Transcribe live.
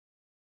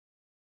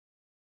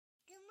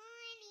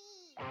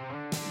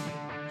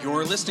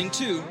You're listening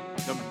to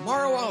the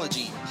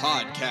Morrowology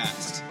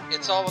Podcast.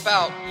 It's all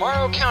about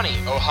Morrow County,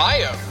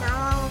 Ohio.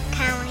 Morrow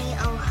County,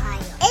 Ohio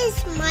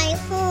is my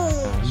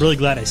home. I'm really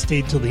glad I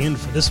stayed till the end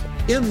for this one.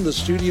 In the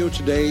studio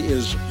today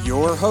is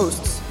your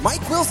hosts,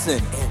 Mike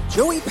Wilson and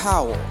Joey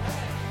Powell.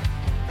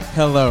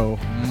 Hello,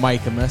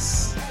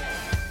 Mikeamus.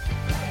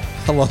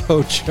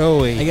 Hello,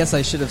 Joey. I guess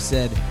I should have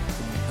said,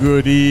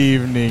 good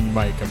evening,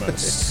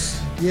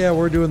 Mikeamus. Yeah,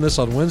 we're doing this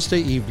on Wednesday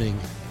evening.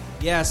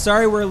 Yeah,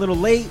 sorry we're a little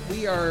late.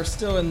 We are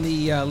still in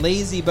the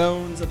lazy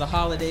bones of the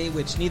holiday,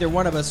 which neither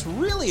one of us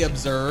really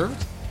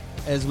observed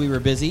as we were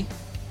busy.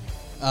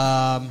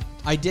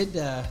 I did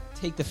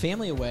take the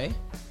family away.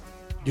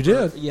 You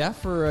did? Yeah,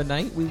 for a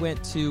night. We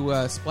went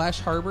to Splash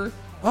Harbor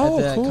Oh,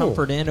 at the cool.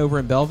 Comfort Inn over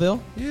in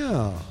Belleville.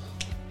 Yeah.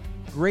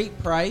 Great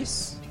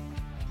price.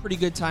 Pretty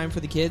good time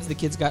for the kids. The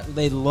kids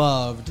absolutely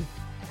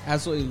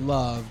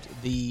loved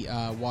the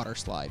water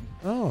slide.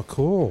 Oh,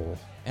 cool.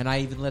 And I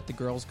even let the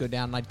girls go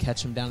down, and I'd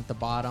catch them down at the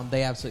bottom.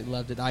 They absolutely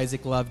loved it.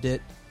 Isaac loved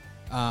it.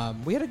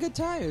 We had a good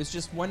time. It was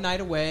just one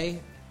night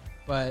away,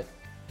 but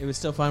it was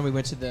still fun. We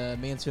went to the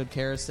Mansfield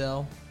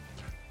Carousel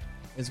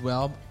as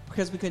well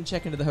because we couldn't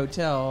check into the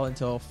hotel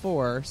until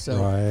 4.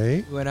 So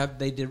Right. we went up.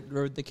 They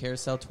rode the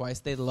carousel twice.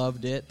 They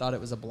loved it. Thought it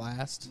was a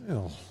blast.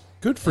 Yeah.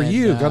 Good for And,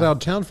 you. Got out of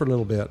town for a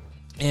little bit.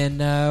 And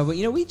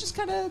we just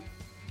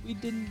we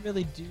didn't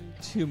really do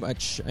too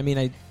much. I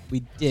mean,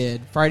 we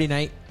did Friday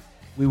night.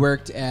 We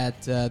worked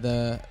at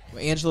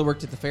Angela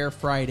worked at the fair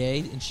Friday,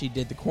 and she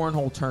did the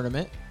cornhole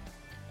tournament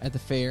at the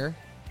fair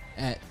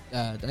at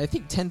I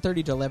think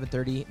 10:30 to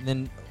 11:30. And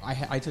then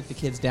I took the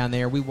kids down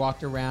there. We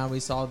walked around,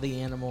 we saw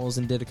the animals,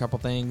 and did a couple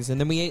things. And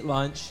then we ate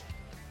lunch,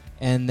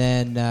 and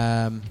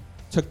then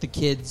took the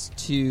kids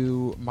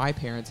to my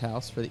parents'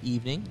 house for the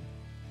evening.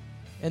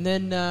 And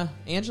then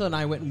Angela and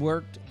I went and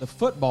worked the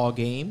football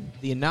game,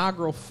 the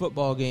inaugural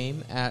football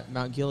game at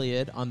Mount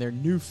Gilead on their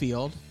new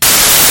field.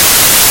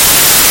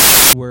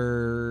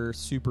 We're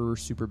super,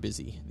 super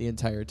busy the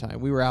entire time.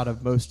 We were out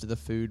of most of the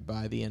food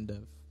by the end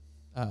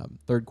of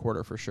third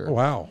quarter for sure. Oh,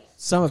 wow.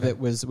 Some of it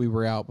was we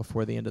were out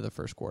before the end of the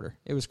first quarter.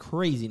 It was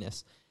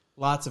craziness.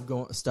 Lots of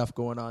stuff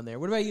going on there.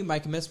 What about you,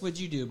 Mike? What'd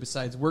you do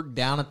besides work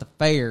down at the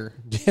fair?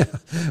 Yeah.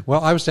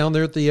 Well, I was down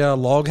there at the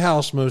log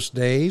house most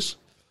days.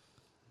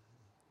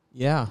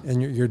 Yeah.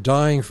 And you're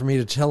dying for me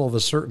to tell of a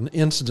certain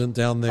incident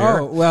down there.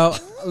 Oh, well,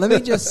 let me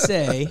just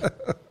say,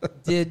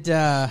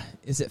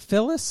 is it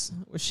Phyllis?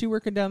 Was she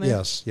working down there?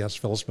 Yes,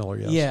 Phyllis Miller,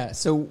 yes. Yeah,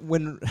 so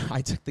when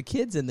I took the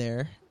kids in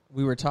there,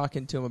 we were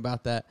talking to them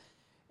about that,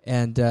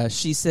 and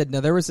she said, now,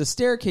 there was a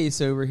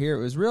staircase over here.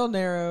 It was real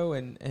narrow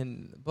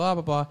and blah,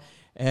 blah, blah,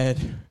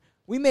 and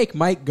we make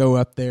Mike go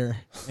up there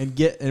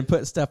and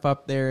put stuff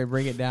up there and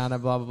bring it down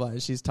and blah, blah, blah,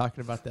 and she's talking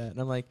about that, and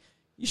I'm like,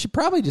 you should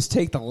probably just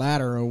take the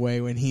ladder away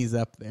when he's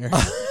up there.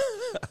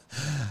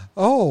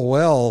 Oh,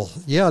 well,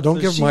 yeah, don't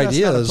give him ideas.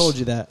 She must not have told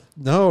you that.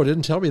 No,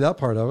 didn't tell me that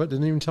part of it.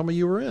 Didn't even tell me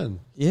you were in.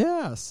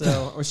 Yeah,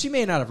 so or she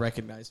may not have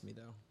recognized me,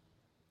 though.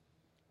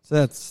 So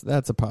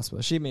that's a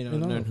possibility. She may not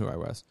have known who I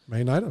was.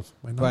 May not have.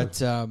 But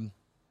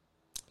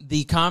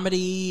the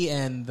comedy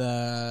and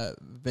the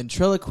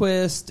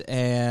ventriloquist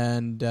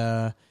and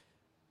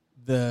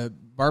the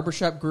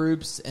barbershop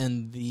groups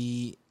and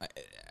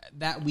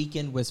that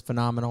weekend was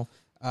phenomenal.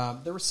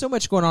 There was so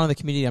much going on in the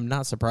community. I'm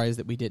not surprised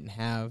that we didn't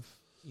have,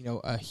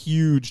 a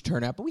huge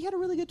turnout, but we had a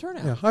really good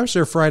turnout. Yeah, I was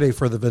there Friday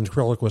for the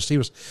ventriloquist.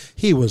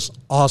 He was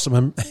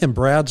awesome, and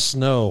Brad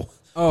Snow.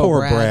 Oh,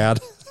 poor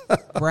Brad.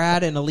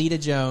 Brad and Alita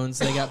Jones.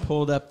 They got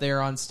pulled up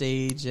there on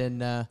stage,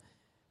 and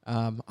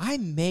I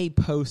may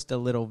post a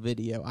little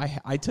video.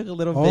 I took a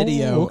little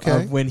video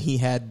of when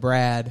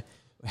Brad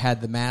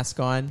had the mask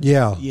on.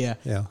 Yeah.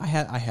 I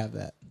have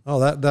that. Oh,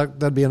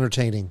 that'd be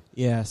entertaining.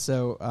 Yeah.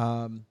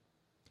 So.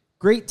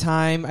 Great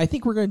time. I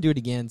think we're going to do it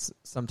again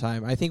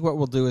sometime. I think what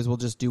we'll do is we'll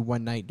just do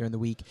one night during the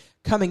week.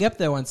 Coming up,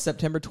 though, on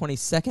September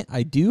 22nd,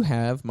 I do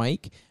have,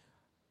 Mike,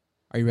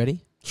 are you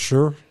ready?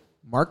 Sure.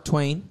 Mark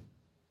Twain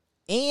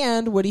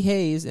and Woody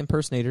Hayes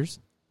impersonators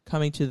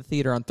coming to the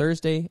theater on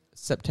Thursday,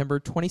 September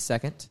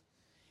 22nd.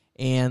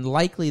 And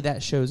likely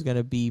that show is going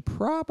to be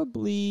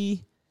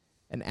probably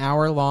an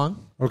hour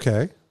long.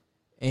 Okay.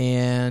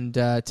 And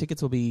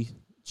tickets will be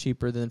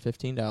cheaper than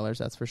 $15,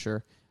 that's for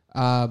sure.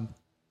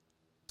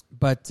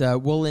 But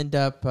we'll end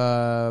up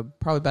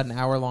probably about an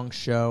hour-long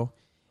show,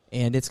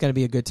 and it's going to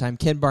be a good time.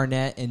 Ken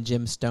Barnett and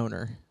Jim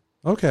Stoner.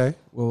 Okay.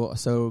 Well,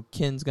 so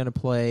Ken's going to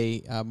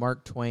play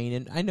Mark Twain,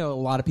 and I know a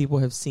lot of people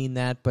have seen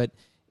that, but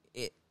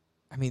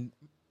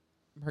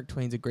Mark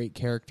Twain's a great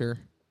character.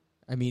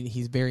 I mean,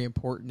 he's very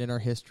important in our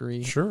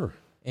history. Sure.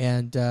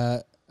 And,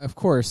 of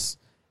course,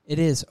 it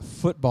is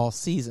football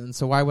season,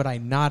 so why would I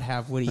not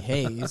have Woody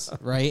Hayes,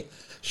 right?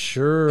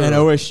 Sure. And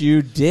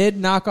OSU did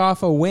knock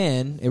off a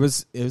win. It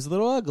was a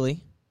little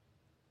ugly,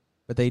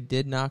 but they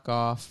did knock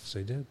off Yes,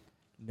 they did.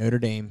 Notre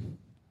Dame.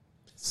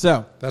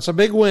 So that's a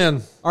big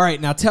win. All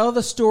right, now tell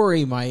the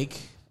story, Mike,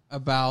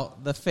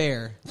 about the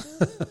fair.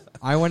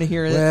 I want to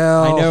hear it.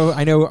 Well,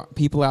 I know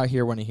people out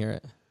here want to hear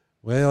it.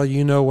 Well,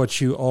 you know what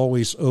you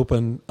always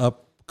open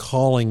up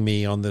calling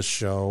me on this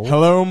show.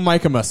 Hello,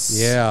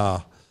 Michaemus.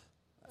 Yeah.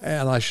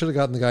 And I should have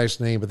gotten the guy's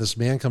name, but this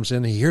man comes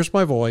in, he hears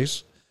my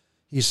voice.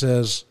 He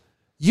says,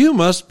 "You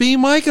must be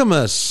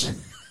Michaemus."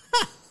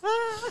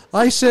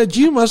 I said,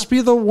 "You must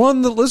be the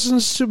one that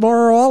listens to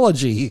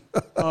Morrowology."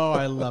 Oh,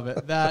 I love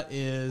it. That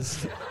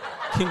is...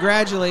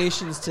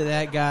 Congratulations to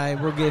that guy.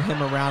 We'll give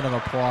him a round of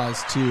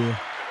applause, too,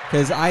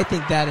 because I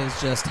think that is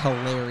just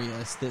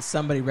hilarious that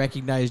somebody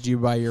recognized you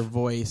by your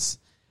voice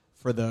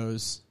for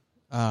those.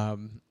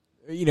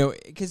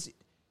 Because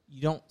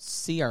you don't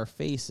see our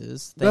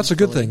faces. That's a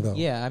good thankfully. thing, though.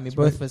 Yeah, I mean, That's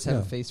both right. of us have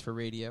Yeah. a face for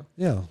radio.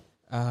 Yeah.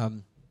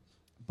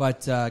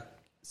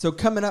 So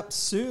coming up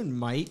soon,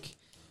 Mike,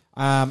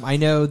 I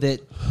know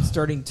that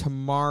starting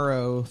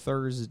tomorrow,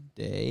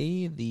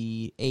 Thursday,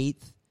 the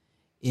 8th,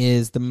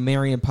 is the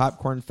Marion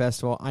Popcorn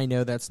Festival. I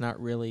know that's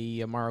not really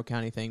a Morrow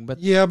County thing,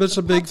 but Yeah, but it's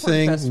a big Popcorn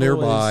thing Festival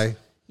nearby.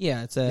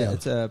 is-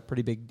 it's a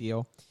pretty big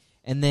deal.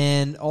 And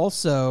then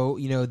also,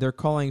 they're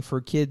calling for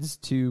kids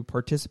to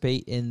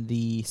participate in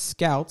the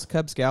Scouts,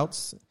 Cub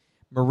Scouts,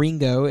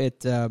 Marengo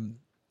at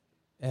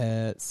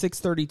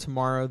 6:30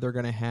 tomorrow. They're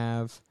going to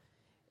have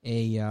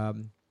a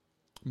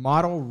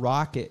model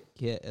rocket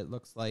kit, it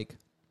looks like.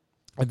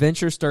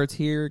 Adventure starts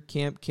here,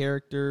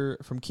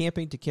 from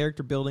camping to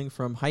character building,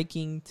 from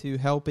hiking to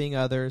helping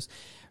others,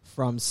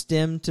 from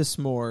STEM to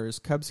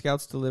s'mores. Cub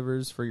Scouts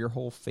delivers for your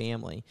whole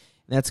family.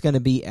 And that's going to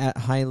be at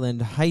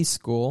Highland High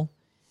School,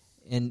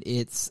 and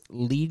it's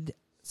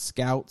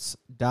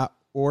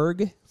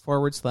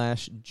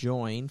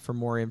leadscouts.org/join. For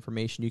more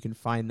information, you can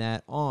find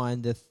that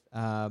on the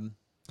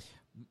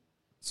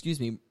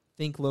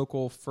Think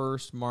Local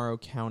First Morrow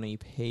County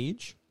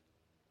page.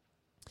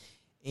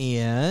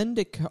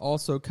 And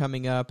also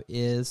coming up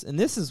is, and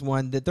this is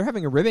one that they're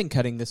having a ribbon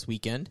cutting this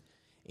weekend.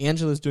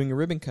 Angela's doing a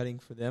ribbon cutting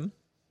for them.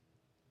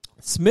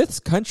 Smith's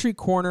Country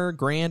Corner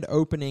grand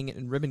opening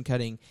and ribbon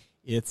cutting.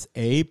 It's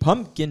a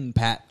pumpkin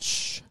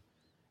patch,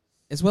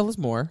 as well as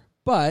more.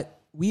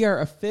 But we are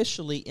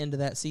officially into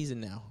that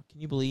season now.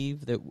 Can you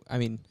believe that? I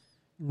mean,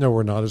 No,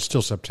 we're not. It's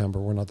still September.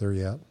 We're not there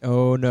yet.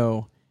 oh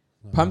no,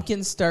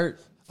 pumpkins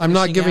start. I'm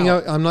not fishing giving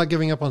out. up. I'm not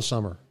giving up on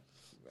summer.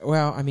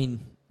 Well, I mean,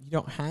 you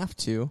don't have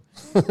to.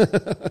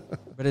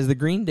 But as the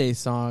Green Day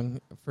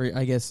song,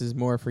 I guess, is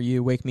more for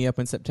you, "Wake Me Up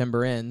When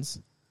September Ends."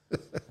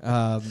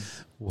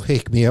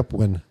 Wake me up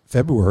when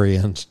February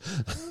ends.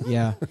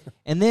 Yeah.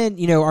 And then,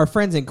 our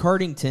friends in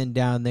Cardington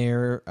down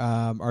there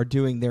are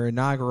doing their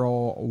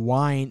inaugural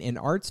Wine and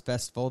Arts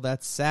Festival.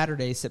 That's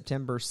Saturday,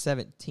 September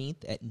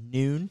 17th at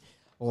noon.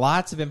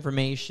 Lots of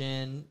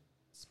information,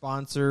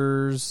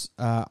 sponsors.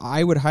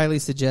 I would highly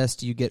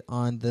suggest you get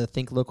on the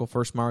Think Local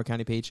First Morrow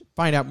County page.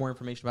 Find out more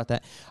information about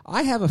that.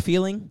 I have a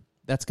feeling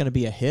that's going to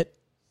be a hit.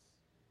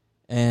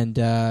 And,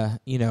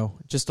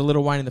 just a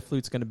little Wine and the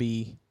Flute's going to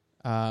be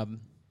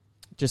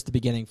just the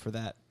beginning for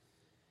that.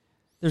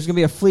 There's going to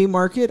be a flea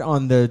market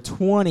on the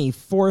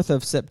 24th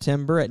of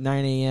September at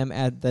 9 a.m.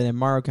 at the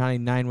Morrow County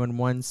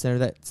 911 Center.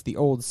 That's the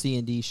old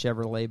C&D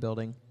Chevrolet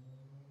building.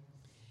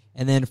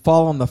 And then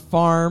Fall on the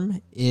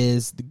Farm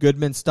is the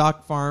Goodman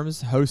Stock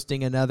Farms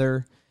hosting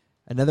another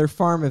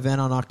farm event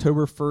on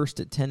October 1st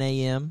at 10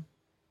 a.m.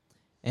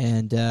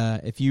 And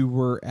if you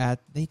were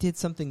they did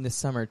something this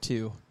summer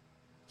too.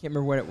 Can't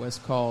remember what it was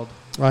called.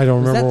 I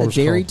don't remember what it Was was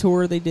that the dairy called.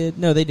 tour they did?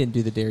 No, they didn't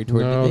do the dairy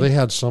tour, No, did they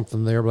had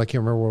something there, but I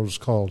can't remember what it was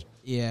called.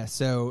 Yeah,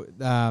 so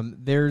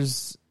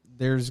there's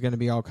going to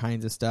be all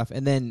kinds of stuff.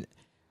 And then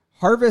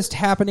Harvest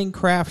Happening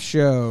Craft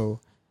Show.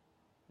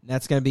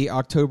 That's going to be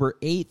October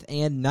 8th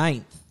and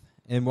 9th.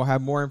 And we'll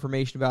have more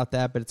information about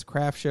that, but it's a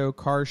craft show,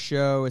 car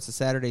show. It's a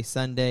Saturday,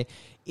 Sunday.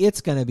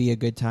 It's going to be a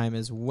good time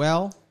as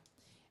well.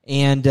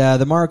 And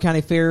the Morrow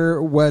County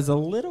Fair was a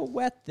little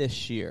wet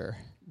this year.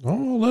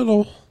 Oh, a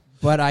little.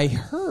 But I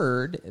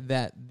heard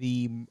that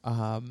the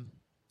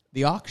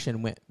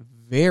auction went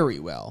very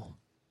well.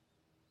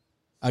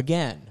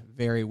 Again,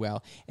 very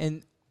well.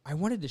 And I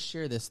wanted to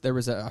share this. There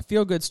was a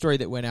feel-good story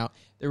that went out.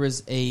 There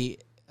was a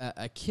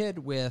kid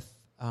with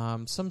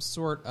some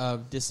sort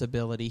of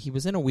disability. He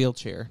was in a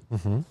wheelchair.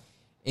 Mm-hmm.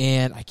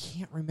 And I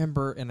can't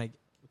remember, and of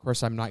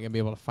course I'm not going to be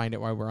able to find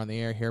it while we're on the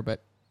air here,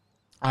 but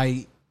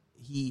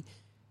he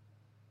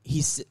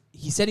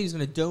said he was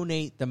going to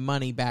donate the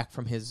money back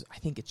from his, I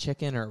think, a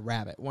chicken or a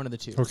rabbit, one of the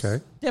two. Okay.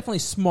 Definitely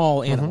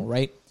small animal,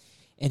 right?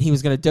 And he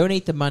was going to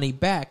donate the money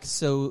back,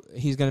 so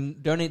he's going to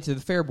donate to the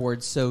fair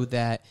board so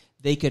that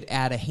they could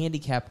add a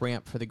handicap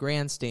ramp for the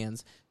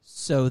grandstands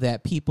so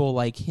that people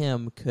like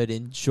him could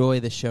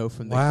enjoy the show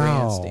from the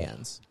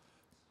grandstands.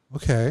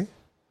 Okay.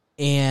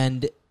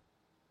 And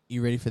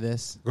you ready for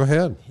this? Go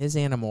ahead. His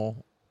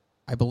animal,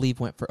 I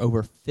believe, went for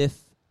over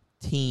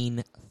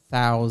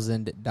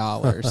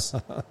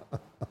 $15,000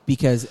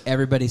 because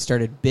everybody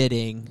started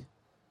bidding,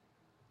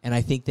 and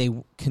I think they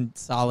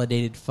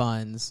consolidated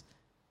funds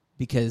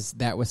because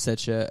that was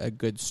such a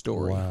good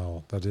story.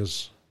 Wow, that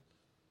is.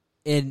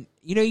 And,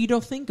 you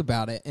don't think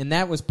about it. And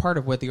that was part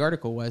of what the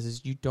article was,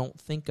 is you don't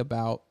think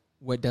about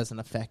what doesn't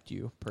affect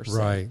you, per se.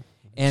 Right.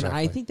 And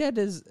Exactly. I think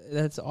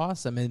that's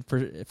awesome, and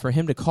for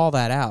him to call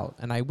that out.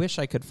 And I wish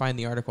I could find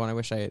the article, and I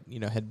wish I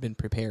had been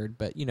prepared.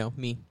 But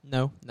me,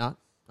 no, not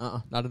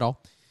at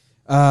all.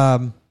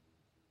 I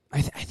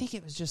think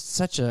it was just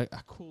such a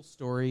cool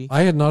story.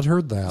 I had not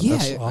heard that. Yeah,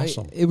 That's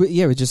awesome. It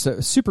was just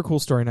a super cool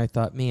story, and I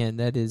thought, man,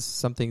 that is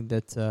something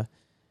that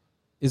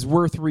is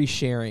worth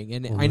resharing.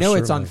 And Well, I know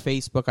it's on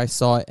certainly. Facebook. I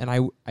saw it, and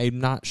I'm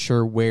not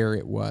sure where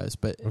it was,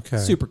 but Okay.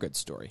 super good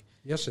story.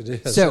 Yes, it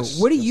is. So, That's-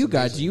 what do that's you got?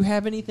 amazing. Do you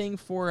have anything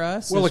for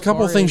us? Well, as a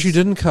couple far of things as- you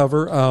didn't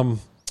cover.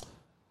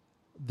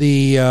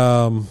 The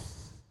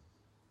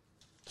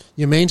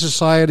Humane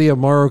Society of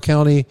Morrow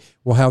County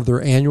will have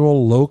their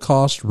annual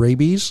low-cost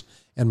rabies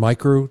and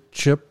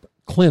microchip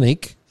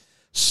clinic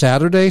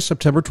Saturday,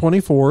 September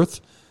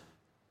 24th,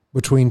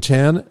 between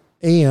 10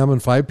 a.m.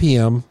 and 5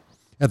 p.m.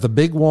 at the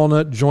Big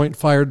Walnut Joint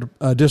Fire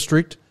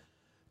District.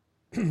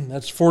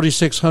 That's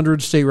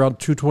 4600 State Route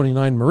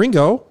 229,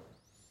 Marengo.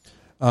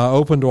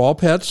 Open to all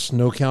pets,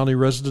 no county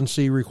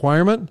residency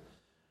requirement.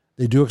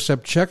 They do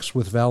accept checks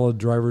with valid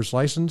driver's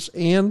license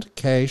and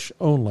cash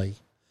only.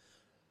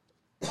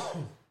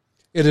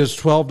 It is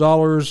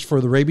 $12 for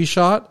the rabies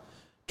shot,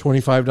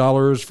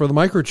 $25 for the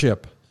microchip.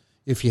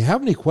 If you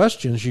have any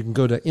questions, you can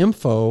go to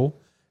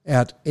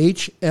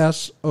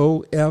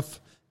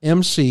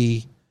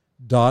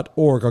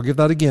info@hsofmc.org. I'll give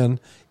that again,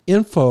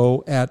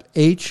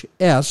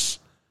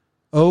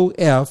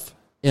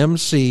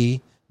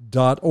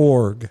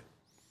 info@hsofmc.org.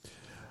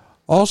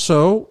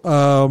 Also,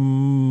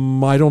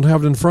 I don't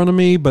have it in front of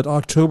me, but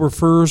October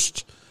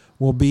 1st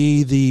will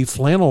be the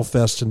Flannel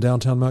Fest in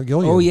downtown Mount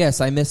Gilead. Oh,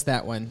 yes, I missed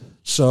that one.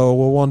 So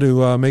we'll want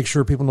to make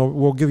sure people know.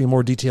 We'll give you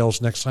more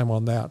details next time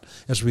on that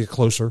as we get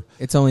closer.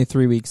 It's only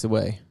 3 weeks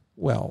away.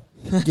 Well,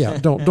 yeah,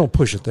 don't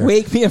push it there.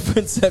 Wake me up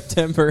when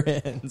September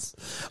ends.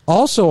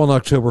 Also on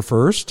October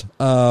 1st,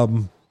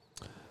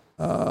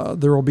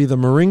 there will be the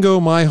Marengo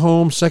My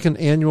Home second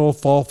annual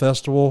Fall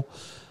Festival.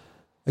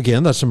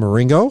 Again, that's in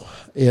Marengo.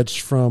 It's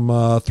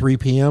from 3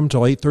 p.m. till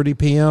 8:30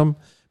 p.m.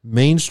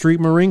 Main Street,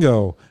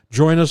 Marengo.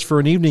 Join us for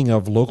an evening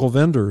of local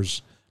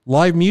vendors,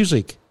 live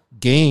music,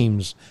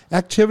 games,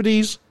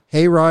 activities,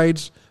 hay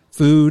rides,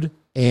 food,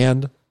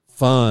 and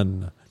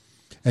fun.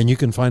 And you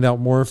can find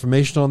out more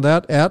information on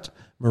that at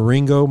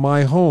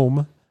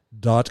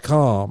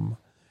marengomyhome.com.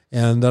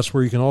 And that's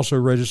where you can also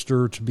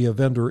register to be a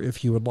vendor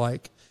if you would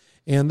like.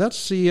 And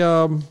that's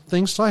the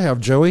things I have,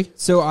 Joey.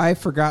 So I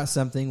forgot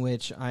something,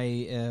 which I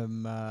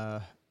am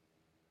I'm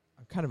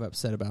kind of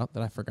upset about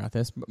that I forgot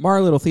this. But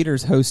Mara Little Theater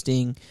is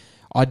hosting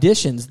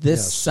auditions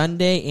this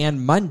Sunday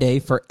and Monday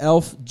for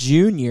Elf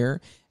Jr.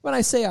 When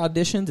I say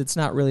auditions, it's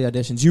not really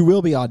auditions. You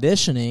will be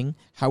auditioning.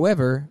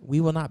 However, we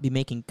will not be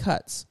making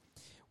cuts.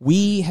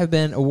 We have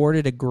been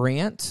awarded a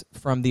grant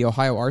from the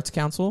Ohio Arts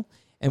Council,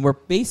 and we're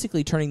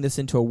basically turning this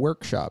into a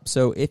workshop.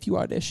 So if you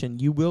audition,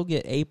 you will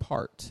get a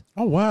part.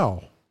 Oh,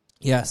 wow.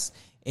 Yes.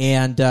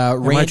 And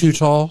Am Randy, I too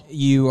tall?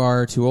 You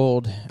are too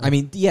old. I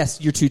mean, yes,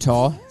 you're too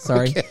tall.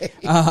 Sorry.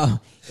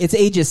 It's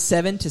ages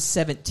 7 to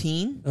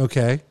 17.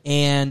 Okay.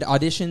 And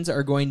auditions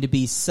are going to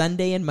be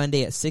Sunday and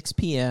Monday at 6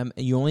 p.m.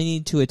 You only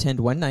need to attend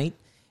one night.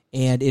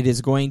 And it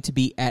is going to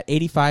be at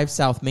 85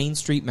 South Main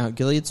Street, Mount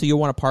Gilead. So you'll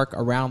want to park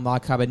around La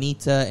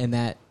Cabanita in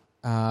that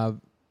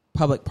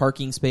public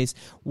parking space.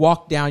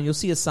 Walk down. You'll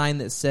see a sign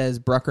that says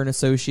Brucker &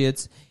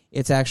 Associates.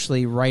 It's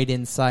actually right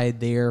inside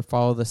there.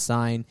 Follow the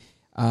sign.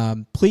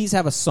 Please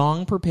have a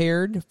song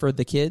prepared for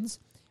the kids.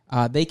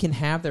 They can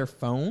have their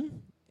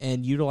phone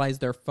and utilize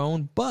their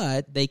phone,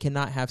 but they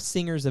cannot have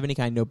singers of any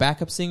kind. No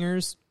backup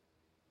singers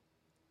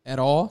at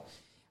all.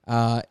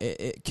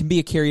 It can be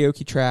a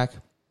karaoke track.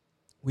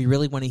 We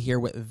really want to hear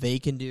what they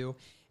can do,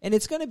 and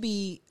it's going to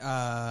be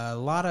a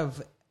lot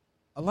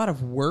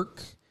of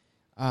work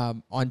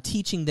on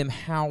teaching them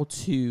how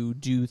to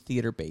do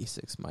theater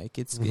basics. Mike,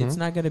 it's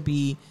not going to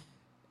be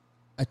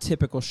a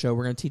typical show.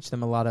 We're going to teach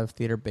them a lot of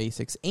theater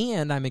basics,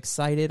 and I'm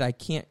excited. I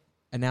can't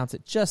announce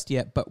it just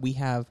yet, but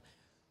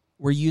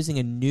we're using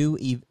a new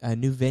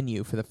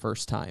venue for the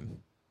first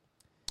time.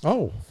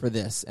 Oh, for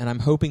this, and I'm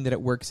hoping that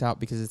it works out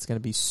because it's going to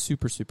be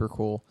super, super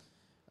cool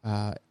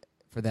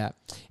for that.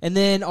 And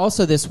then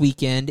also this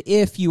weekend,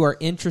 if you are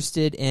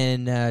interested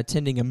in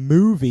attending a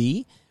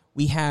movie,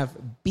 we have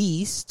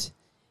Beast,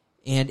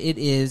 and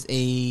it's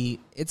a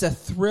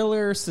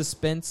thriller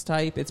suspense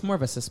type. It's more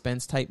of a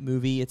suspense type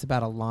movie. It's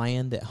about a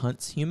lion that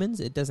hunts humans.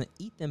 It doesn't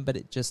eat them, but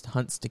it just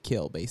hunts to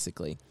kill,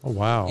 basically. Oh,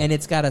 wow. And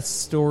it's got a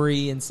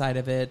story inside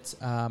of it.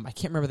 I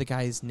can't remember the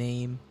guy's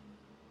name.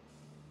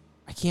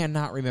 I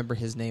cannot remember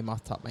his name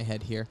off the top of my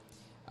head here.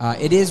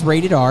 It is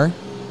rated R,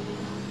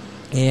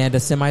 and a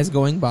semi is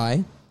going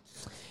by.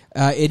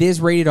 It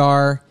is rated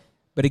R,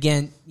 but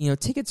again,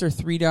 tickets are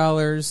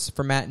 $3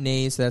 for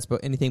matinees. So that's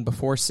anything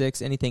before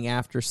 6. Anything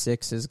after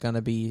 6 is going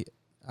to be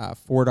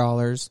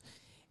 $4.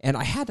 And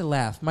I had to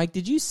laugh. Mike,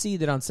 did you see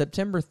that on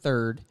September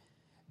 3rd,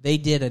 they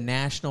did a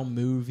National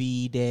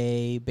Movie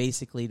Day,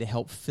 basically to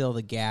help fill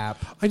the gap?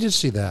 I did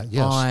see that,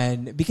 yes.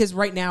 Because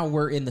right now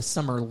we're in the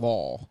summer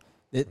lull.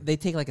 They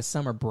take like a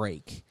summer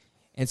break.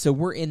 And so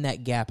we're in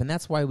that gap, and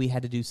that's why we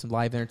had to do some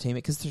live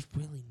entertainment, because there's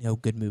really no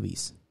good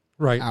movies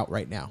out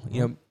right now.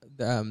 You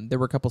know, there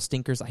were a couple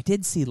stinkers. I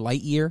did see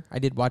Lightyear. I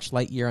did watch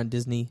Lightyear on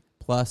Disney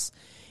Plus.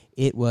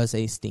 It was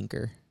a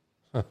stinker.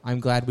 I'm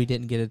glad we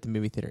didn't get it at the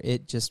movie theater.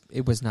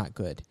 It was not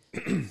good.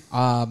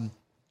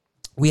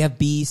 We have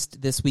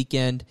Beast this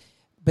weekend.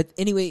 But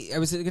anyway, I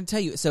was going to tell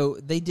you, so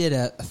they did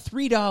a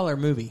 $3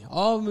 movie.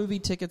 All movie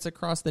tickets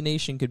across the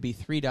nation could be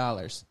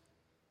 $3.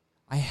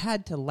 I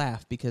had to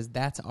laugh because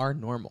that's our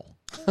normal.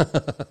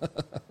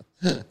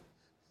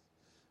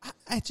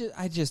 I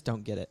just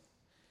don't get it.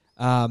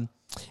 And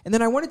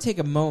then I want to take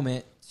a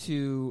moment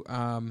to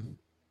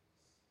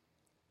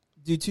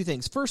do two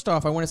things. First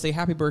off, I want to say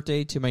happy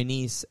birthday to my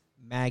niece,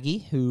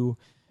 Maggie, who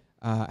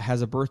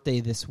has a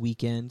birthday this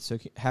weekend. So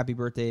happy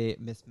birthday,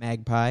 Miss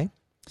Magpie.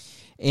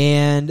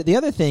 And the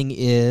other thing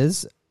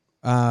is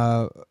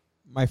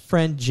my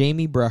friend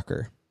Jamie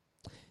Brucker.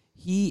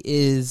 He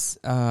is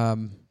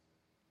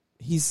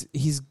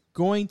he's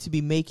going to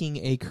be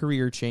making a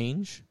career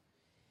change,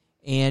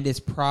 and it's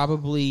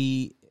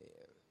probably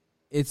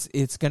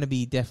it's going to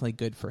be definitely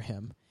good for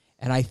him.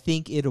 And I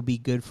think it'll be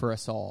good for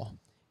us all.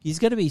 He's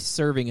going to be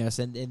serving us,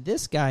 and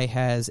this guy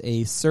has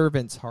a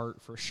servant's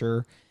heart for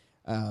sure.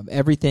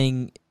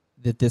 Everything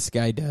that this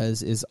guy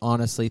does is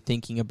honestly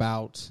thinking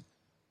about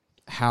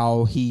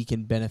how he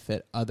can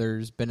benefit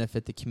others,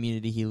 benefit the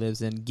community he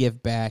lives in,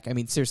 give back. I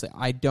mean, seriously,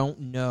 I don't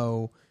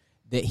know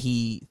that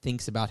he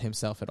thinks about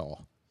himself at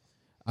all.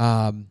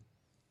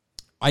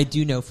 I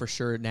do know for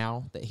sure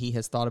now that he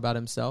has thought about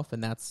himself,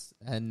 and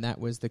that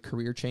was the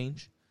career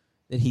change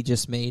that he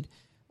just made.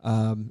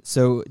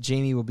 So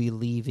Jamie will be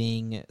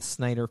leaving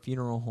Snyder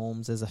Funeral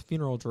Homes as a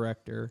funeral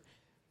director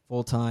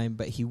full-time,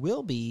 but he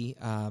will be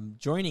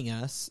joining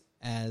us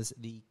as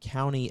the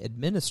county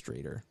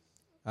administrator.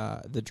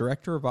 The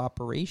director of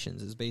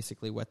operations is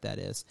basically what that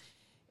is.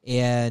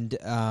 And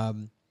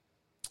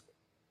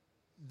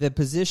the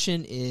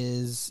position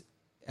is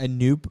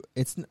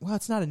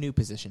it's not a new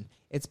position.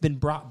 It's been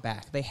brought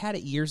back. They had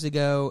it years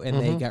ago, and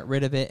they got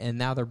rid of it, and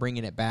now they're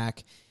bringing it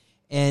back.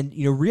 And,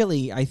 you know,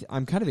 really,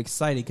 I'm kind of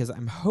excited because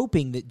I'm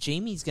hoping that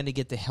Jamie's going to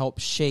get to help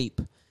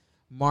shape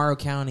Morrow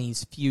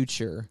County's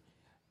future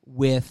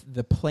with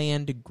the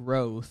planned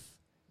growth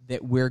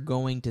that we're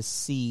going to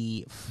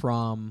see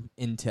from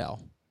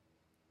Intel.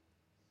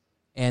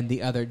 And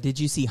the other, did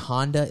you see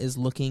Honda is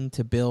looking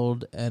to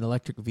build an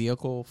electric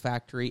vehicle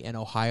factory, and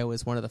Ohio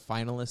is one of the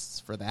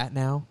finalists for that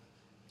now?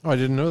 Oh, I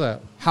didn't know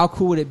that. How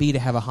cool would it be to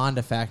have a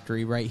Honda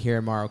factory right here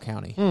in Morrow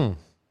County? I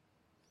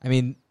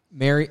mean,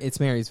 it's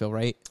Marysville,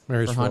 right?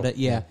 Marysville. For Honda,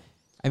 yeah.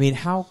 I mean,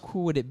 how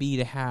cool would it be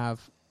to have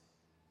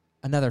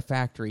another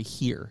factory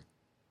here?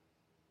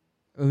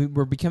 I mean,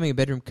 we're becoming a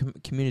bedroom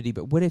community,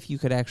 but what if you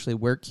could actually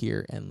work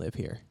here and live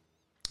here?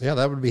 Yeah,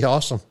 that would be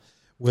awesome.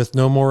 With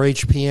no more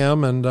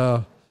HPM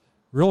and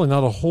really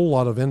not a whole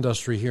lot of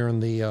industry here in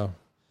the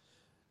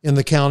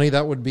county,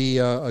 that would be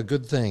a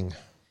good thing.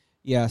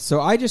 Yeah, so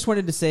I just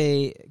wanted to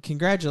say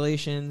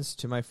congratulations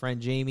to my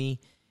friend Jamie,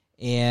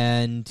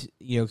 and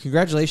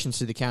congratulations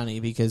to the county,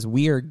 because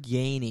we are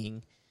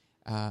gaining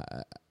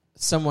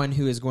someone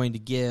who is going to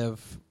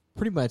give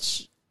pretty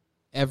much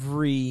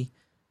everything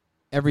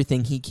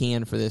he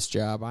can for this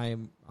job.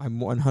 I'm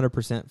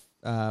 100%,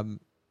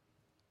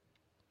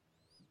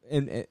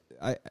 and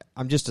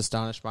I'm just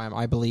astonished by him.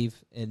 I believe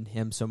in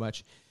him so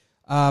much.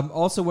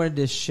 Also wanted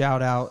to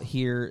shout out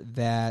here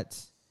that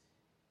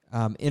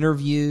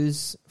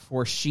interviews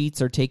for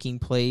Sheets are taking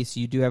place.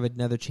 You do have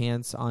another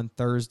chance on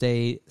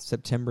Thursday,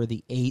 September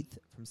the 8th,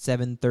 from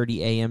 7:30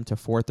 a.m. to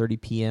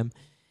 4:30 p.m.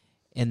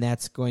 And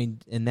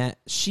that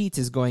Sheets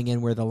is going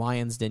in where the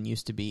Lions Den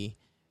used to be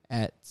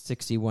at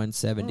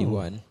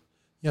 6171.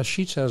 Yeah,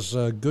 Sheets has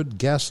good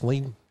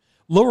gasoline,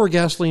 lower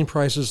gasoline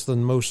prices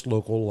than most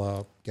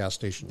local gas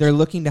stations. They're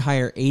looking to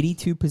hire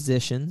 82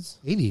 positions.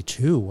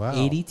 82, wow.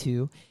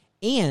 82.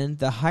 And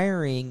the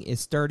hiring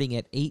is starting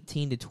at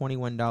 $18 to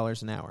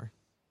 $21 an hour.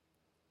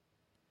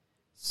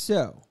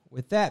 So,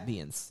 with that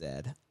being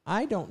said,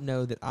 I don't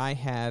know that I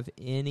have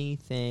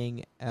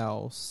anything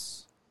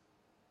else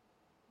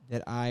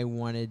that I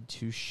wanted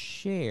to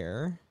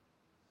share.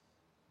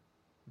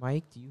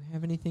 Mike, do you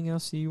have anything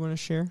else that you want to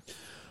share?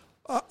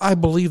 I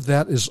believe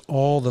that is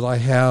all that I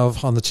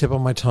have on the tip of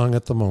my tongue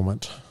at the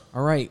moment.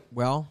 All right.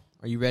 Well,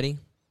 are you ready?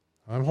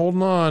 I'm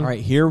holding on. All right,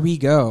 here we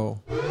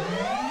go.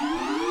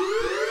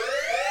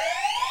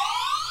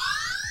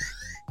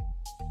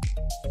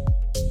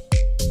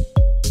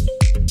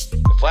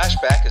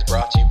 Flashback is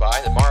brought to you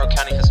by the Morrow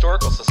County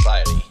Historical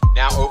Society.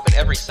 Now open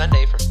every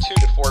Sunday from 2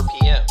 to 4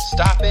 p.m.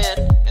 Stop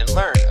in and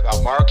learn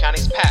about Morrow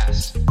County's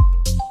past.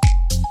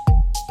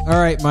 All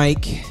right,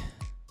 Mike.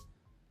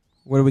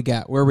 What do we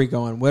got? Where are we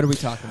going? What are we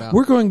talking about?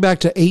 We're going back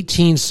to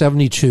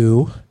 1872.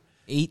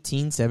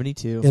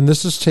 1872. And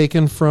this is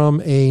taken from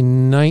a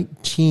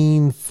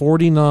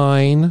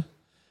 1949,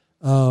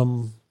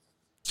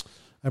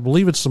 I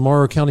believe it's the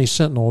Morrow County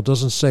Sentinel. It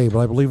doesn't say, but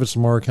I believe it's the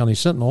Morrow County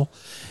Sentinel.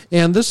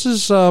 And this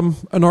is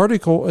an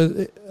article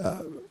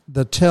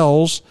that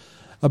tells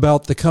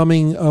about the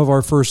coming of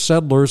our first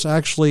settlers,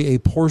 actually a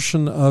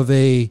portion of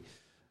a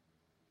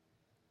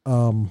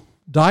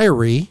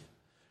diary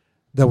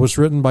that was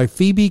written by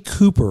Phoebe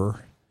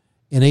Cooper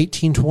in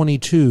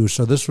 1822.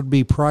 So this would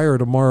be prior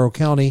to Morrow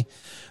County,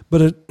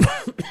 but it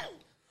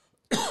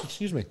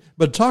excuse me,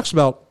 but it talks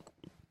about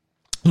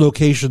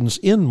locations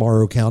in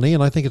Morrow County,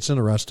 and I think it's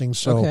interesting.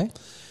 So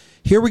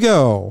Here we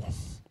go.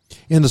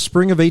 In the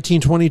spring of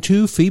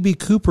 1822, Phoebe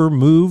Cooper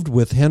moved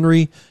with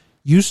Henry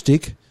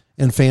Eustick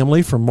and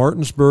family from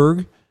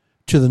Martinsburg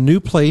to the new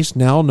place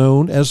now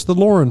known as the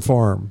Lauren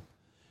Farm.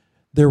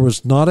 There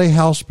was not a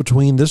house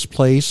between this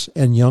place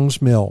and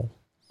Young's Mill,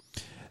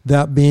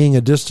 that being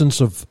a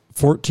distance of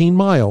 14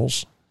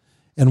 miles,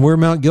 and where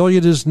Mount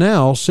Gilead is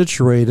now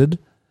situated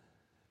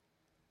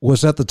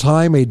was at the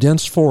time a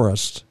dense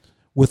forest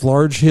with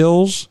large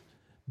hills,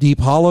 deep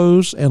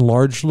hollows, and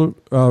large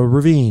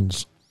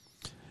ravines.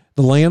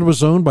 The land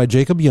was owned by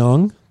Jacob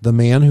Young, the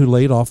man who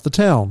laid off the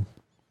town.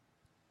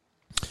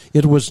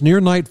 It was near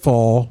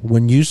nightfall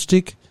when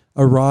Eustick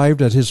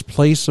arrived at his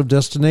place of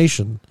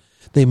destination.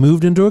 They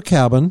moved into a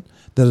cabin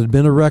that had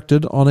been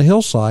erected on a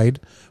hillside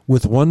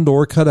with one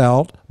door cut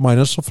out,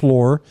 minus a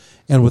floor,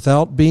 and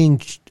without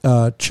being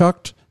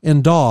chucked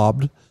and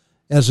daubed,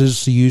 as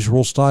is the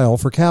usual style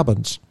for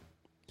cabins.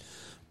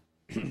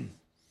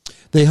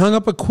 They hung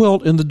up a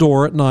quilt in the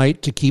door at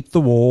night to keep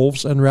the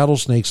wolves and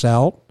rattlesnakes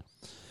out,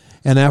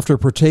 and after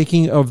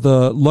partaking of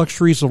the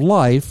luxuries of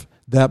life,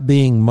 that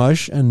being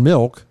mush and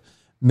milk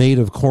made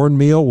of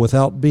cornmeal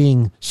without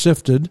being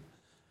sifted,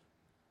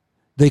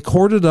 they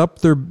corded up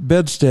their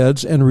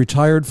bedsteads and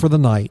retired for the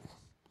night.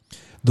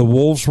 The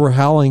wolves were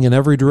howling in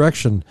every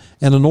direction,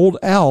 and an old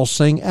owl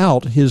sang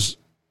out his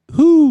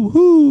hoo,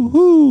 hoo,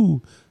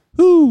 hoo,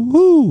 hoo,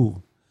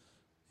 hoo.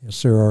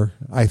 Yes, there are.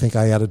 I think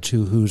I added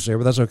 2 whoos there,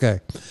 but that's okay.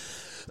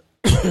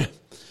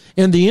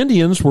 And the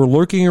Indians were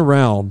lurking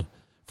around,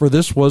 for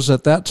this was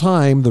at that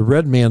time the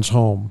red man's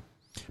home.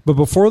 But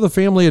before the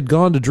family had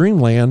gone to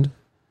dreamland,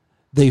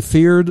 they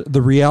feared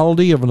the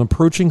reality of an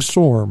approaching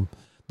storm.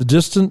 The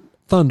distant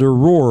thunder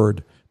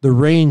roared. The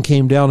rain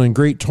came down in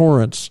great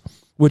torrents,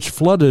 which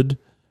flooded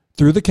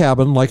through the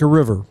cabin like a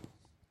river.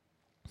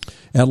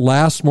 At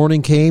last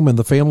morning came, and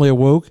the family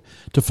awoke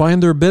to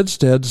find their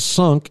bedsteads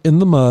sunk in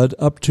the mud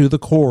up to the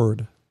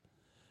cord.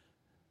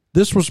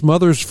 This was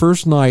Mother's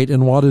first night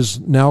in what is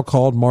now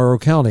called Morrow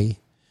County.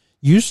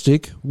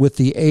 Eustick, with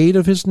the aid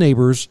of his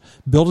neighbors,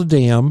 built a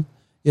dam.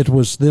 It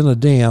was then a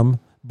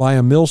dam by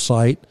a mill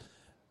site,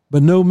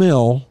 but no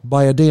mill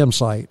by a dam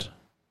site.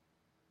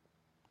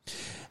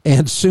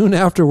 And soon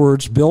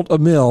afterwards built a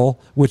mill,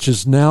 which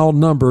is now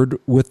numbered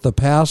with the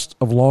past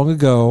of long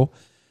ago,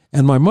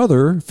 and my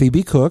mother,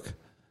 Phoebe Cook,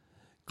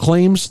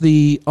 claims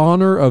the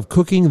honor of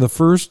cooking the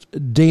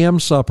first dam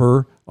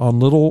supper on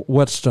Little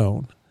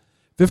Whetstone.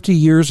 50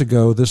 years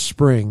ago this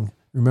spring.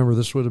 Remember,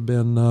 this would have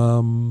been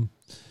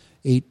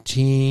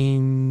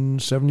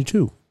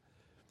 1872.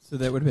 So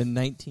that would have been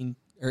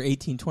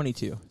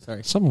 1822.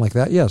 Sorry. Something like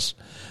that, yes.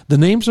 The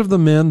names of the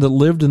men that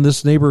lived in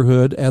this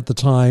neighborhood at the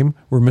time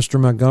were Mr.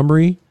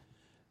 Montgomery,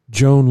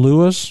 Joan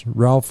Lewis,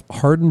 Ralph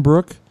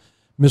Hardenbrook,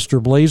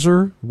 Mr.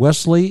 Blazer,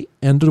 Wesley,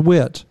 and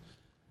DeWitt.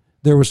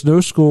 There was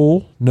no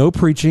school, no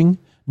preaching,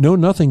 no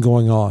nothing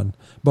going on,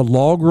 but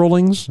log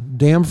rollings,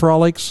 dam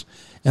frolics,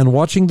 and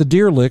watching the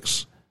deer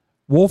licks,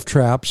 wolf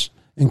traps,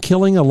 and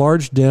killing a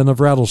large den of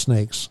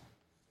rattlesnakes.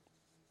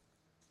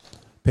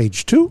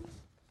 Page 2.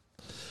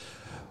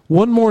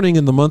 One morning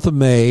in the month of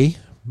May,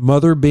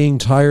 Mother, being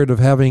tired of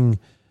having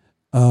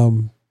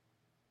old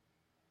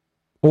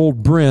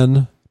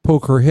Bryn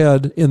poke her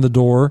head in the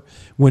door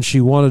when she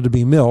wanted to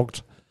be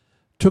milked,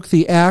 took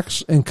the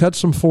axe and cut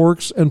some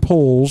forks and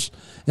poles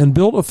and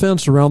built a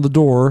fence around the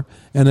door,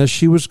 and as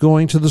she was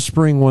going to the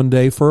spring one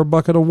day for a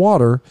bucket of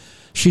water,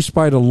 she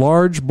spied a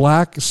large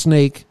black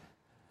snake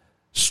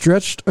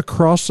stretched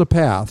across the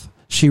path.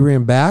 She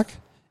ran back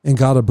and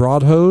got a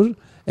broadhead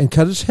and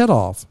cut its head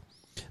off,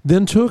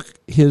 then took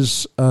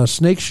his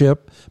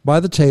snakeship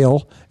by the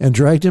tail and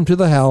dragged him to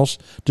the house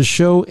to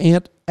show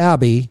Aunt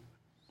Abby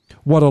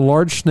what a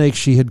large snake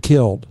she had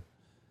killed,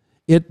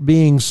 it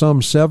being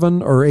some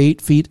 7 or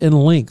 8 feet in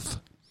length.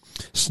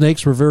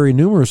 Snakes were very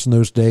numerous in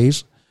those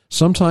days.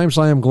 Sometimes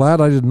I am glad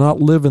I did not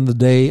live in the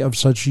day of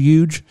such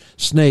huge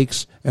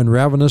snakes and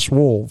ravenous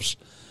wolves.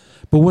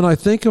 But when I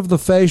think of the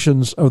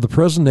fashions of the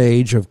present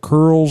age of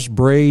curls,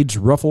 braids,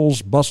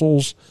 ruffles,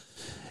 bustles,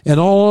 and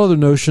all other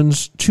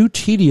notions too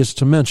tedious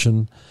to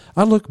mention,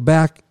 I look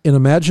back in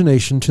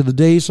imagination to the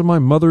days of my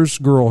mother's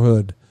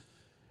girlhood,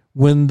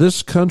 when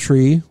this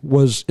country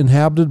was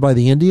inhabited by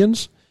the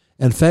Indians,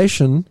 and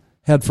fashion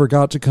had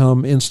forgot to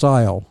come in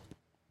style.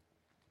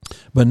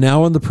 But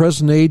now in the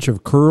present age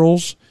of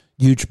curls,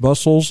 huge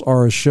bustles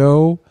are a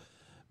show.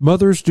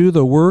 Mothers do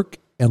the work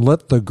and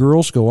let the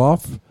girls go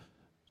off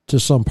to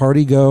some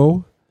party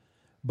go.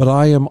 But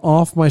I am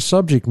off my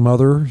subject.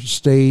 Mother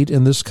stayed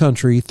in this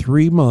country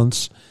 3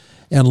 months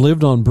and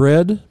lived on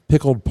bread,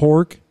 pickled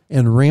pork,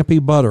 and rampy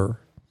butter.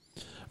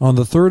 On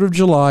the 3rd of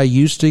July,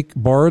 Eustick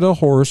borrowed a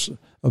horse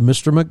of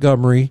Mr.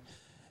 Montgomery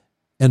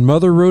and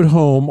Mother rode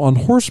home on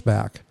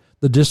horseback,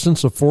 the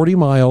distance of 40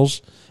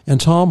 miles, and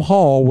Tom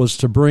Hall was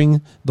to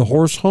bring the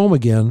horse home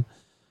again,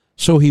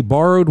 so he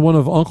borrowed one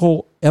of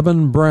Uncle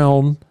Eben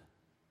Brown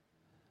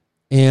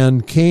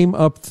and came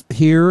up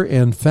here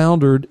and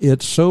foundered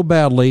it so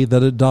badly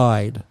that it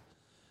died.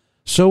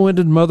 So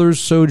ended Mother's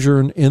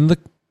sojourn in the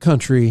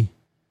county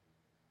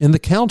in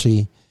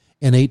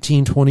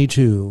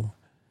 1822.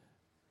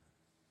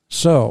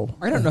 So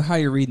I don't know how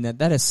you're reading that.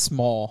 That is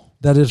small.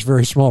 that is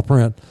very small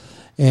print.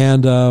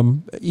 And,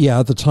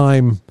 at the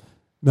time,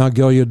 Mount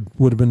Gilead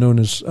would have been known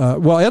as,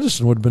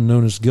 Edison would have been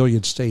known as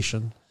Gilead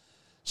Station.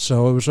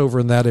 So it was over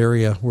in that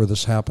area where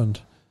this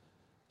happened.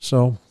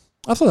 So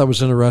I thought that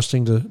was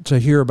interesting to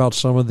hear about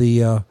some of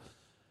the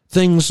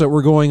things that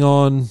were going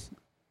on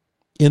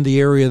in the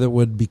area that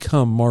would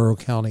become Morrow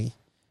County.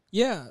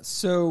 Yeah,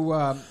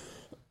 so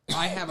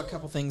I have a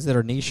couple things that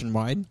are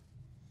nationwide.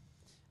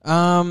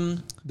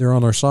 They're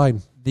on our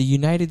side. The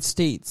United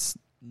States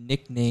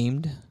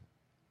nicknamed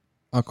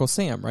Uncle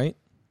Sam, right?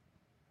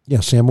 Yeah,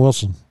 Sam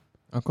Wilson.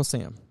 Uncle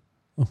Sam.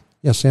 Oh,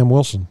 yeah, Sam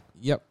Wilson.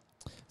 Yep.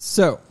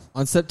 So,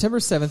 on September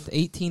 7th,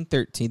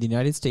 1813, the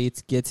United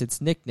States gets its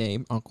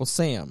nickname, Uncle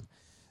Sam.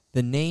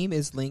 The name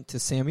is linked to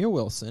Samuel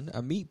Wilson,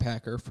 a meat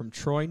packer from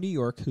Troy, New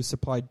York, who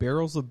supplied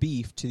barrels of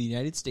beef to the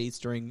United States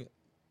during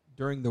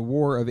the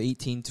War of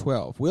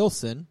 1812.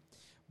 Wilson,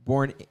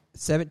 born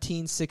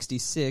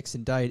 1766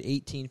 and died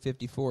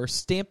 1854,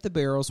 stamped the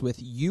barrels with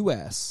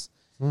U.S.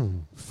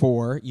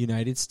 for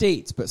United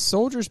States, but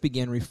soldiers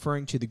began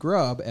referring to the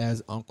grub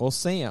as Uncle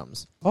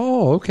Sam's.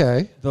 Oh,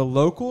 okay. The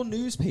local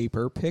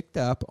newspaper picked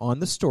up on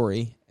the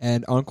story,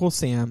 and Uncle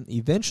Sam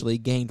eventually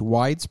gained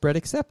widespread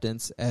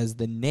acceptance as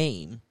the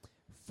name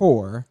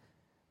for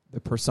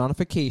the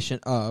personification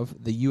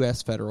of the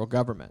U.S. federal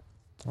government.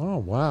 Oh,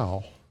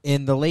 wow.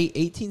 In the late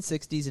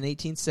 1860s and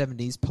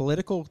 1870s,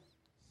 political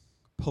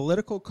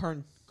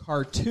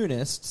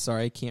cartoonist,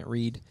 sorry, I can't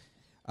read,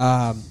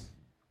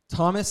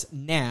 Thomas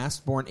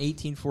Nast, born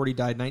 1840,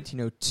 died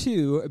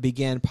 1902,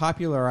 began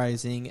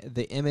popularizing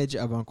the image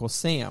of Uncle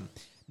Sam.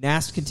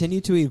 Nast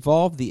continued to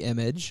evolve the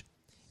image,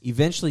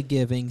 eventually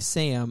giving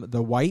Sam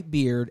the white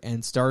beard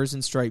and stars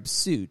and stripes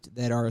suit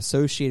that are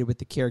associated with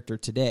the character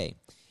today.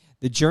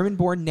 The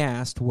German-born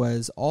Nast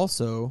was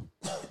also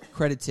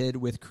credited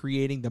with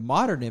creating the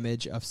modern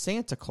image of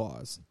Santa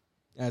Claus,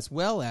 as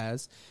well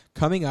as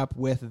coming up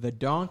with the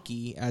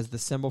donkey as the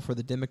symbol for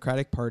the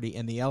Democratic Party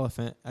and the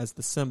elephant as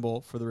the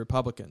symbol for the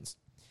Republicans.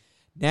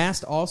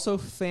 Nast also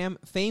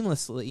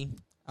famously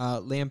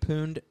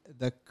lampooned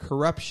the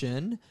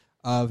corruption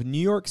of New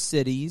York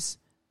City's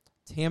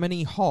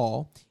Tammany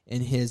Hall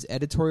in his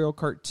editorial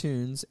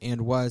cartoons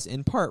and was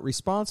in part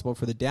responsible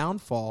for the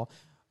downfall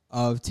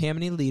of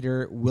Tammany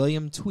leader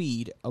William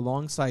Tweed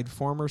alongside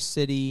former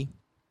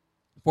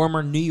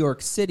New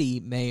York City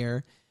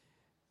Mayor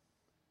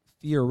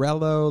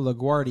Fiorello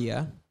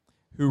LaGuardia,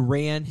 who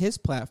ran his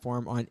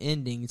platform on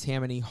ending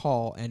Tammany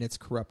Hall and its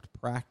corrupt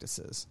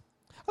practices.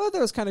 I thought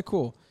that was kind of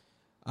cool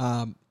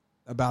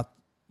about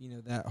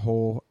that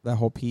whole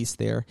piece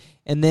there,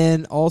 and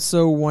then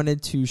also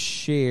wanted to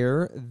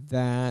share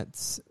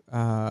that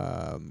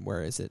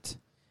where is it?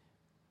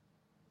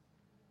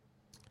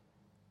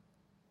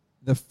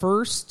 The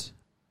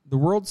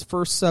world's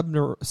first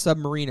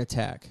submarine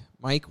attack.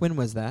 Mike, when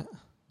was that?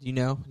 Do you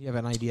know? Do you have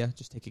an idea?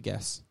 Just take a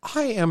guess.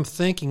 I am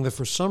thinking that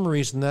for some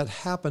reason that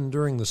happened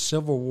during the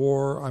Civil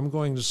War. I'm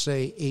going to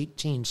say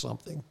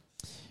 18-something.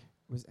 It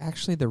was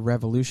actually the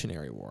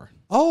Revolutionary War.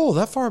 Oh,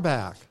 that far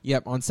back.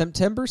 Yep. On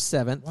September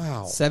 7th,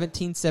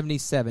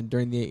 1777,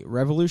 during the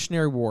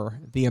Revolutionary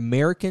War, the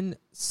American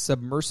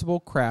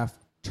submersible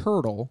craft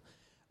Turtle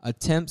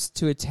attempts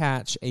to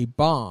attach a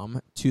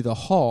bomb to the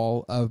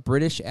hull of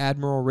British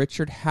Admiral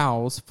Richard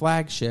Howe's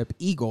flagship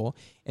Eagle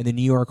in the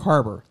New York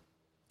harbor.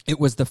 It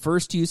was the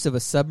first use of a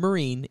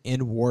submarine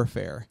in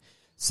warfare.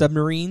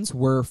 Submarines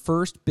were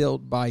first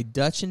built by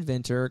Dutch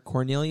inventor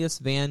Cornelius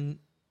van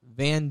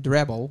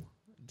Dribble,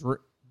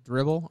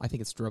 I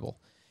think it's Dribble,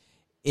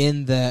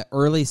 in the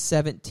early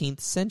 17th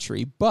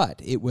century,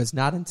 but it was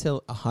not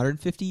until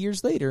 150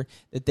 years later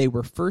that they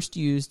were first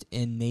used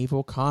in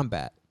naval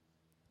combat.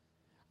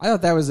 I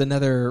thought that was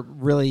another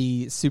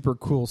really super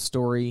cool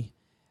story.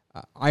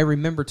 I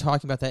remember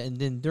talking about that, and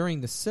then during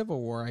the Civil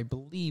War, I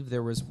believe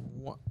there was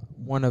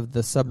one of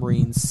the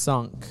submarines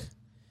sunk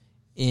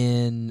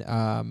in,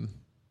 I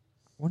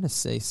want to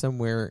say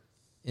somewhere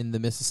in the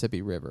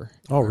Mississippi River.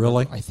 Oh,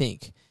 really? I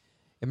think.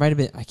 It might have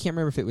been, I can't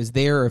remember if it was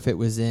there or if it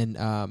was in,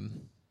 the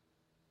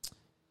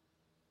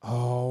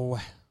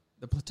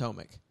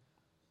Potomac.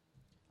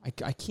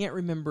 I can't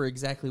remember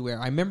exactly where.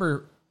 I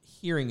remember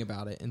hearing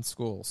about it in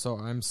school, so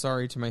I'm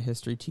sorry to my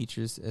history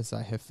teachers as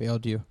I have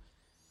failed you,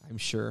 I'm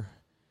sure.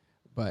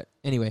 But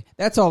anyway,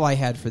 that's all I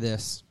had for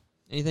this.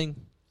 Anything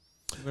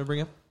you want to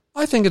bring up?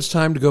 I think it's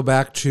time to go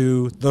back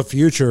to the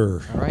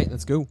future. All right,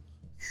 let's go.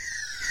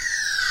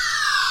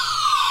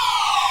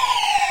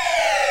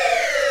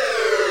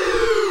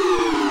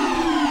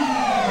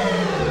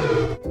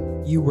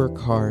 You work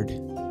hard.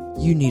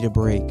 You need a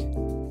break.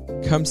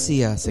 Come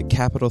see us at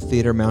Capitol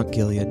Theater Mount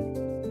Gilead.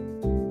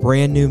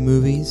 Brand new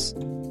movies,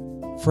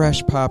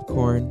 fresh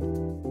popcorn,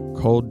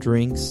 cold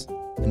drinks,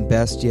 and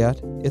best yet,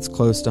 it's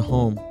close to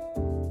home.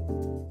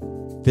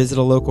 Visit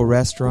a local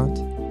restaurant,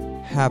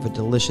 have a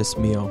delicious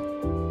meal,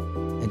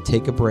 and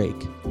take a break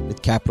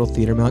with Capitol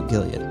Theater Mount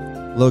Gilead,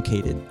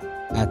 located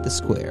at the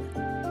Square.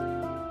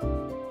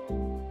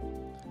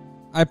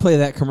 I play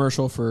that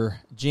commercial for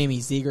Jamie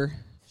Zeger.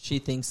 She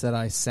thinks that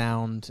I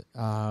sound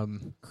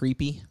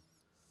creepy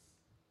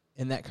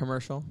in that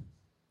commercial.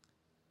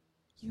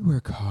 You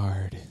work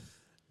hard.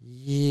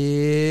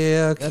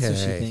 Yeah, okay. That's what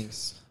she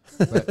thinks.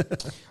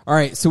 But, all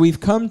right, so we've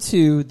come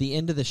to the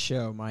end of the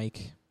show,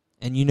 Mike,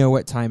 and you know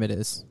what time it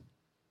is.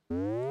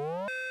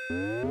 Warning.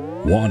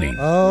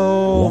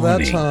 Oh,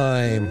 Warning. that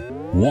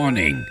time.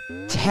 Warning.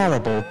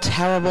 Terrible,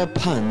 terrible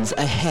puns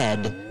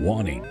ahead.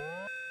 Warning.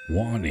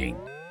 Warning.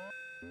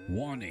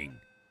 Warning.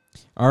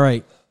 All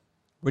right,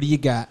 what do you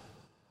got?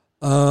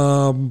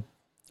 Well,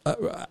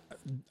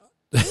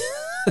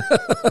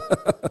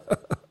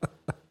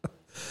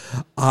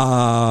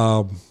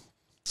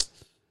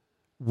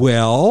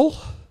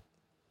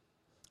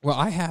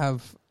 I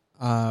have...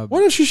 why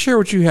don't you share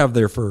what you have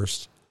there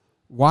first?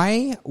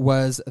 Why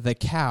was the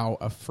cow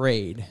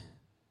afraid?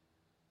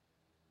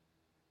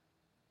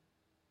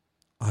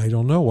 I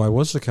don't know. Why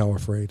was the cow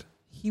afraid?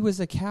 He was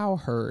a cow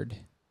herd.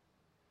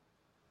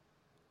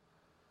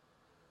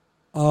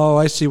 Oh,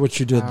 I see what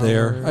you did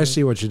there. Howard. I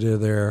see what you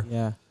did there.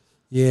 Yeah.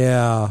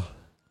 Yeah.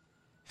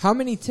 How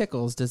many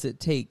tickles does it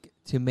take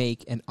to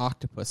make an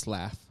octopus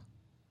laugh?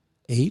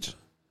 8?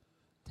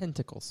 10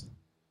 tickles.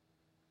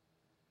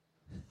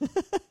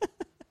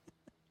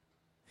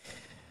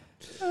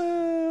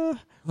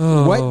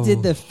 What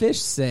did the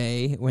fish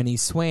say when he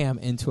swam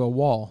into a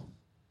wall?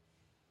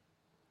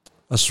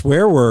 A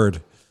swear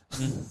word.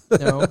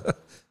 No.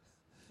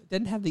 It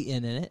didn't have the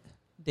N in it.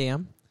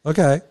 Damn.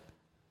 Okay.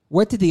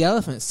 What did the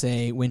elephant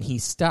say when he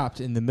stopped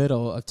in the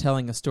middle of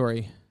telling a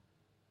story?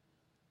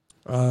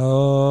 I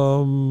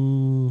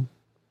don't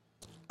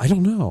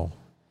know.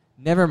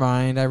 Never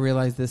mind. I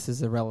realize this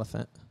is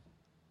irrelevant.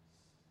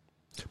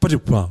 But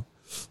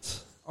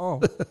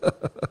Oh,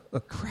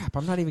 crap.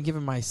 I'm not even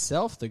giving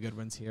myself the good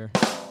ones here.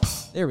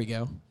 There we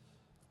go.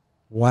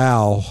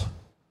 wow.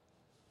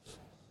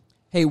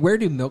 Hey, where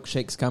do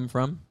milkshakes come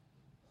from?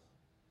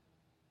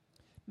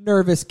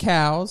 Nervous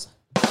cows.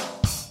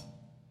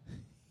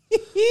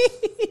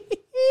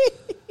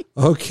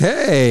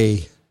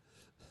 Okay.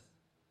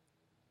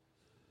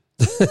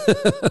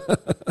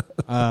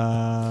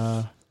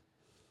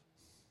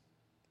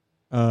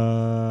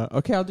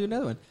 Okay, I'll do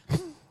another one.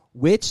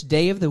 Which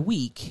day of the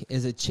week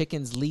is a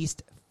chicken's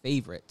least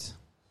favorite?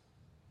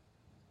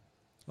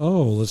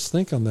 Oh, let's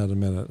think on that a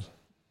minute.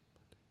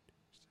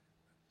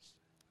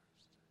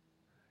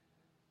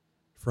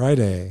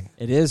 Friday.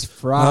 It is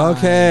Friday.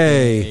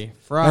 Okay.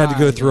 Friday. I had to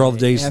go through all the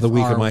days of the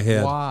week in my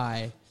head.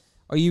 Why?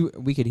 Oh,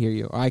 we could hear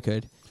you. I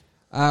could.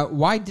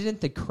 Why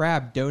didn't the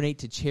crab donate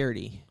to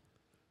charity?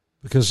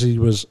 Because he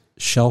was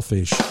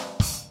shellfish.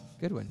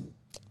 Good one.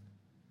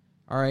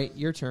 All right,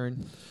 your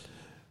turn.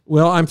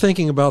 Well, I'm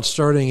thinking about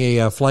starting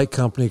a flight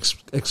company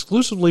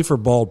exclusively for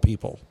bald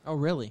people. Oh,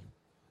 really?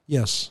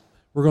 Yes.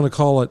 We're going to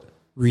call it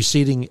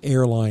Receding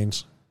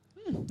Airlines.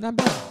 Not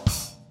bad.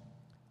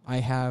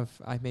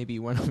 I may be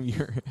one of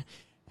your...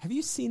 Have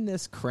you seen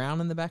this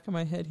crown in the back of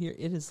my head here?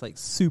 It is like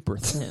super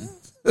thin.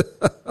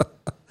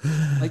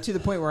 Like to the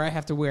point where I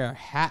have to wear a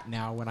hat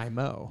now when I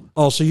mow.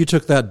 Oh, so you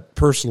took that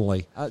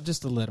personally.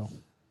 Just a little.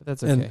 But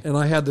that's okay. And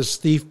I had this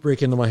thief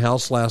break into my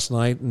house last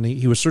night, and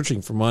he was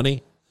searching for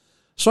money.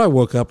 So I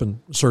woke up and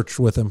searched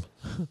with him.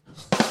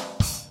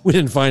 We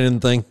didn't find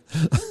anything.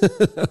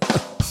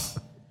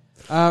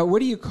 What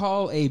do you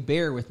call a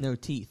bear with no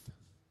teeth?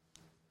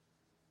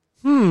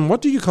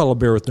 What do you call a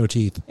bear with no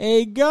teeth?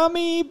 A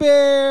gummy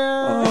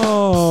bear.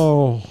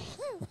 Oh.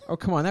 Oh,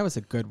 come on. That was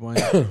a good one.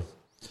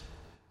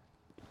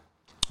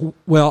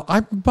 Well,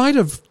 I might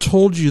have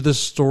told you this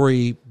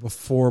story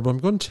before, but I'm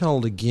going to tell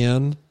it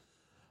again.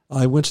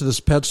 I went to this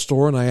pet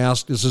store and I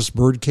asked, is this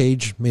bird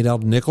cage made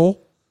out of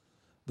nickel?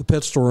 The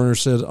pet store owner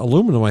said,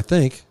 aluminum, I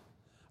think.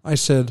 I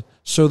said,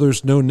 so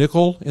there's no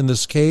nickel in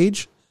this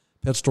cage?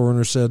 Pet store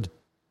owner said,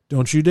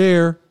 don't you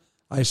dare.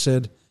 I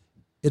said,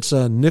 it's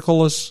a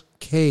nickel-less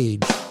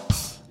cage.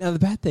 Now, the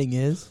bad thing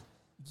is,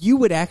 you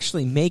would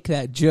actually make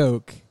that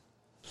joke.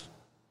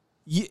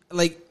 You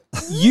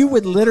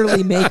would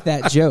literally make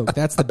that joke.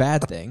 That's the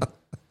bad thing.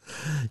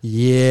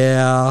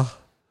 Yeah.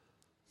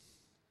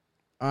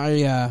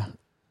 I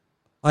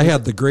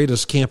had the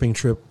greatest camping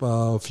trip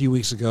a few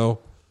weeks ago.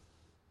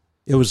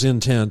 It was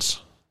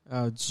intense.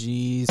 Oh,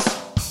 jeez.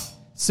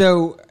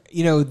 So,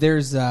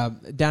 there's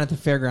down at the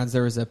fairgrounds,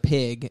 there was a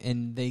pig,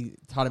 and they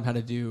taught him how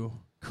to do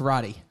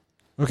karate.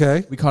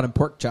 Okay. We called him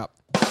Pork Chop.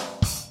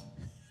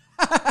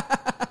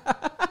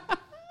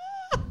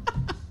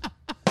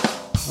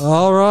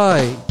 All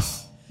right.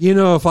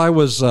 If I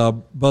was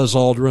Buzz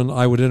Aldrin,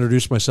 I would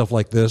introduce myself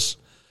like this.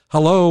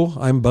 Hello,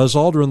 I'm Buzz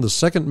Aldrin, the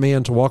second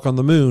man to walk on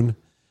the moon.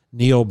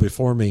 Kneel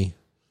before me.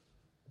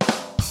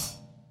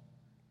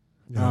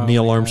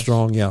 Neil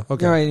Armstrong, yeah.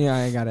 Okay. No, yeah,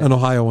 I got it. An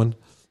Ohioan.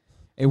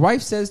 A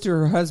wife says to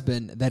her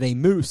husband that a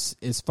moose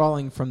is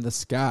falling from the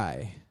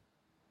sky.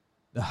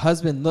 The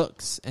husband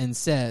looks and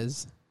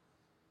says,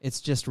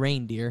 "It's just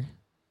reindeer."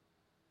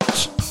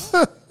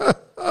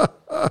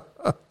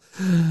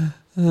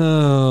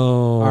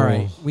 Oh. All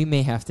right, we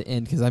may have to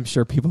end because I'm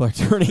sure people are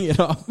turning it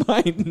off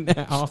by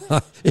now.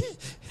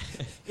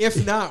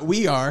 If not,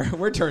 we are.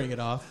 We're turning it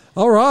off.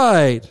 All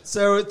right.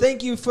 So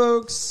thank you,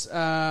 folks,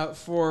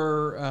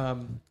 for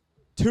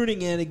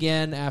tuning in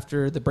again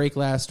after the break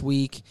last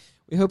week.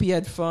 We hope you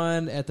had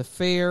fun at the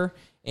fair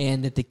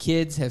and that the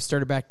kids have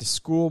started back to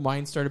school.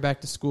 Mine started back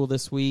to school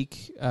this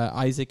week.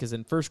 Isaac is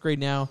in first grade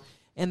now.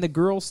 And the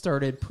girls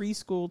started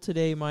preschool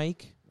today,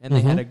 Mike. And they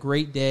had a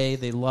great day.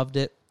 They loved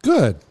it.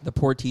 Good. The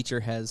poor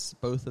teacher has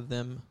both of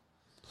them.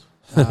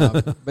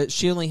 But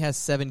she only has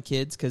 7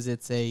 kids because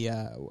it's at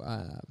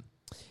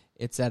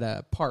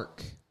a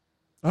park.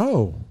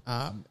 Oh.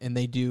 And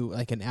they do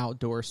like an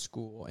outdoor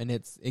school, and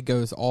it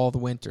goes all the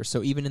winter.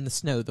 So even in the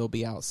snow, they'll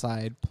be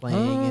outside playing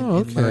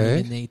and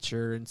learning in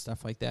nature and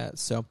stuff like that.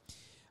 So,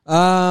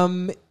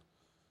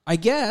 I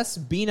guess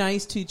be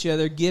nice to each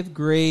other, give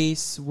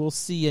grace. We'll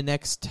see you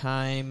next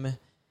time.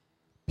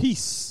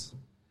 Peace.